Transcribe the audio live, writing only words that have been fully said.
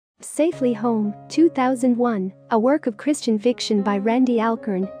Safely Home, 2001, a work of Christian fiction by Randy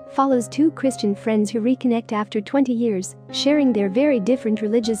Alcorn, follows two Christian friends who reconnect after 20 years, sharing their very different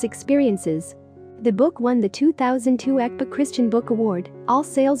religious experiences. The book won the 2002 ECPA Christian Book Award. All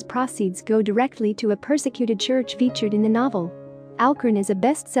sales proceeds go directly to a persecuted church featured in the novel. Alcorn is a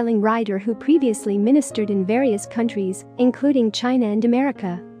best-selling writer who previously ministered in various countries, including China and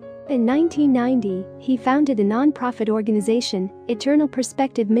America. In 1990, he founded a non-profit organization, Eternal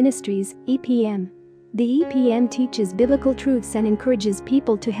Perspective Ministries, EPM. The EPM teaches biblical truths and encourages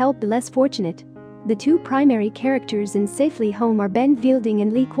people to help the less fortunate. The two primary characters in Safely Home are Ben Fielding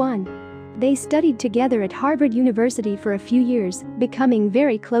and Lee Kwan. They studied together at Harvard University for a few years, becoming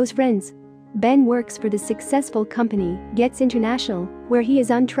very close friends. Ben works for the successful company, Getz International, where he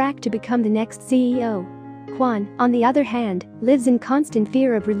is on track to become the next CEO. Kwan, on the other hand, lives in constant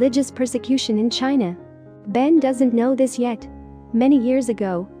fear of religious persecution in China. Ben doesn't know this yet. Many years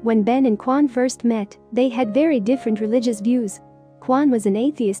ago, when Ben and Kwan first met, they had very different religious views. Kwan was an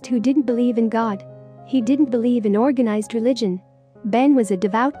atheist who didn't believe in God. He didn't believe in organized religion. Ben was a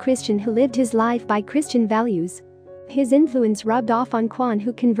devout Christian who lived his life by Christian values. His influence rubbed off on Kwan,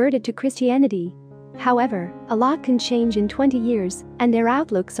 who converted to Christianity. However, a lot can change in 20 years, and their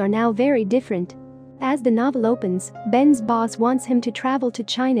outlooks are now very different. As the novel opens, Ben's boss wants him to travel to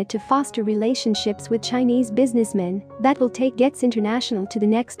China to foster relationships with Chinese businessmen that will take Getz International to the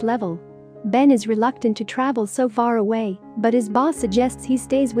next level. Ben is reluctant to travel so far away, but his boss suggests he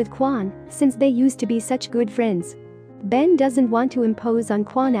stays with Kwan since they used to be such good friends. Ben doesn't want to impose on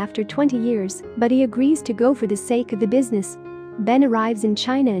Kwan after 20 years, but he agrees to go for the sake of the business. Ben arrives in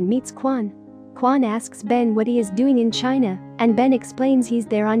China and meets Kwan. Kwan asks Ben what he is doing in China, and Ben explains he's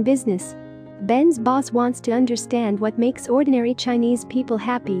there on business. Ben's boss wants to understand what makes ordinary Chinese people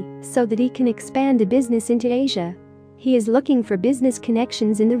happy so that he can expand the business into Asia. He is looking for business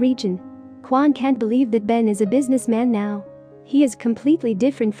connections in the region. Kwan can't believe that Ben is a businessman now. He is completely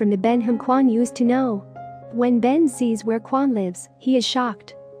different from the Ben whom Kwan used to know. When Ben sees where Kwan lives, he is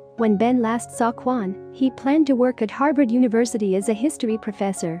shocked. When Ben last saw Kwan, he planned to work at Harvard University as a history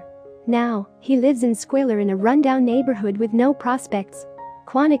professor. Now, he lives in squalor in a rundown neighborhood with no prospects.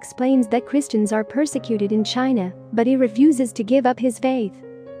 Kwan explains that Christians are persecuted in China, but he refuses to give up his faith.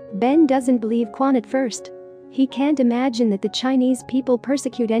 Ben doesn't believe Kwan at first. He can't imagine that the Chinese people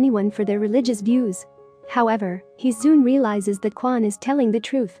persecute anyone for their religious views. However, he soon realizes that Kwan is telling the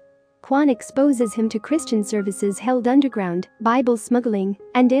truth. Kwan exposes him to Christian services held underground, Bible smuggling,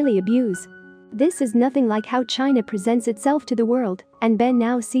 and daily abuse. This is nothing like how China presents itself to the world, and Ben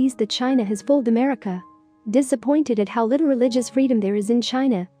now sees that China has fooled America. Disappointed at how little religious freedom there is in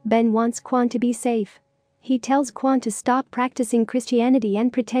China, Ben wants Kwan to be safe. He tells Kwan to stop practicing Christianity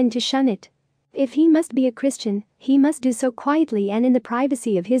and pretend to shun it. If he must be a Christian, he must do so quietly and in the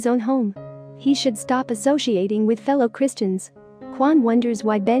privacy of his own home. He should stop associating with fellow Christians. Kwan wonders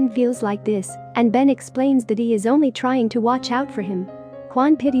why Ben feels like this, and Ben explains that he is only trying to watch out for him.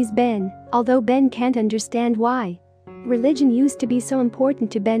 Kwan pities Ben, although Ben can't understand why. Religion used to be so important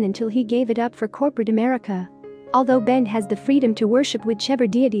to Ben until he gave it up for corporate America. Although Ben has the freedom to worship whichever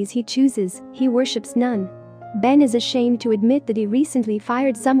deities he chooses, he worships none. Ben is ashamed to admit that he recently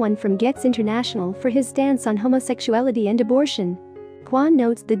fired someone from Getz International for his stance on homosexuality and abortion. Kwan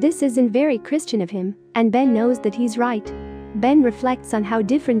notes that this isn't very Christian of him, and Ben knows that he's right. Ben reflects on how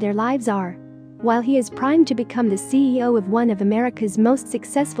different their lives are. While he is primed to become the CEO of one of America's most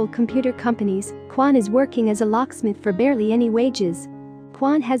successful computer companies, Kwan is working as a locksmith for barely any wages.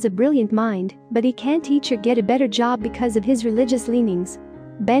 Kwan has a brilliant mind, but he can't teach or get a better job because of his religious leanings.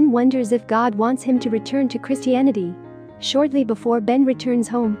 Ben wonders if God wants him to return to Christianity. Shortly before Ben returns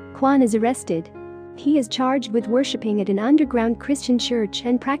home, Kwan is arrested. He is charged with worshiping at an underground Christian church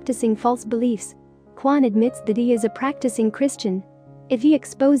and practicing false beliefs. Kwan admits that he is a practicing Christian. If he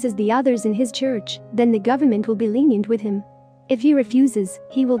exposes the others in his church, then the government will be lenient with him. If he refuses,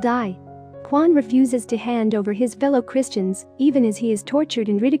 he will die. Kwan refuses to hand over his fellow Christians, even as he is tortured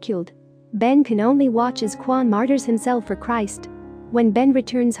and ridiculed. Ben can only watch as Kwan martyrs himself for Christ. When Ben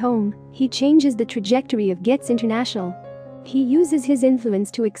returns home, he changes the trajectory of Getz International. He uses his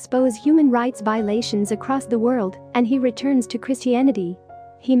influence to expose human rights violations across the world, and he returns to Christianity.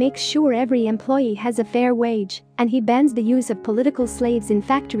 He makes sure every employee has a fair wage, and he bans the use of political slaves in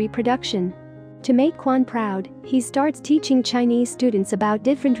factory production. To make Kwan proud, he starts teaching Chinese students about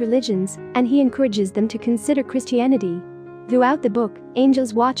different religions, and he encourages them to consider Christianity. Throughout the book,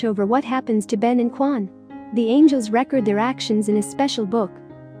 angels watch over what happens to Ben and Kwan. The angels record their actions in a special book.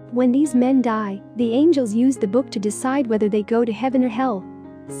 When these men die, the angels use the book to decide whether they go to heaven or hell.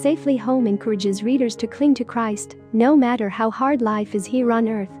 Safely Home encourages readers to cling to Christ, no matter how hard life is here on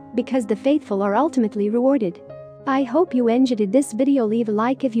earth. because the faithful are ultimately rewarded. I hope you enjoyed this video. Leave a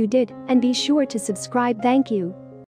like if you did, and be sure to subscribe. Thank you.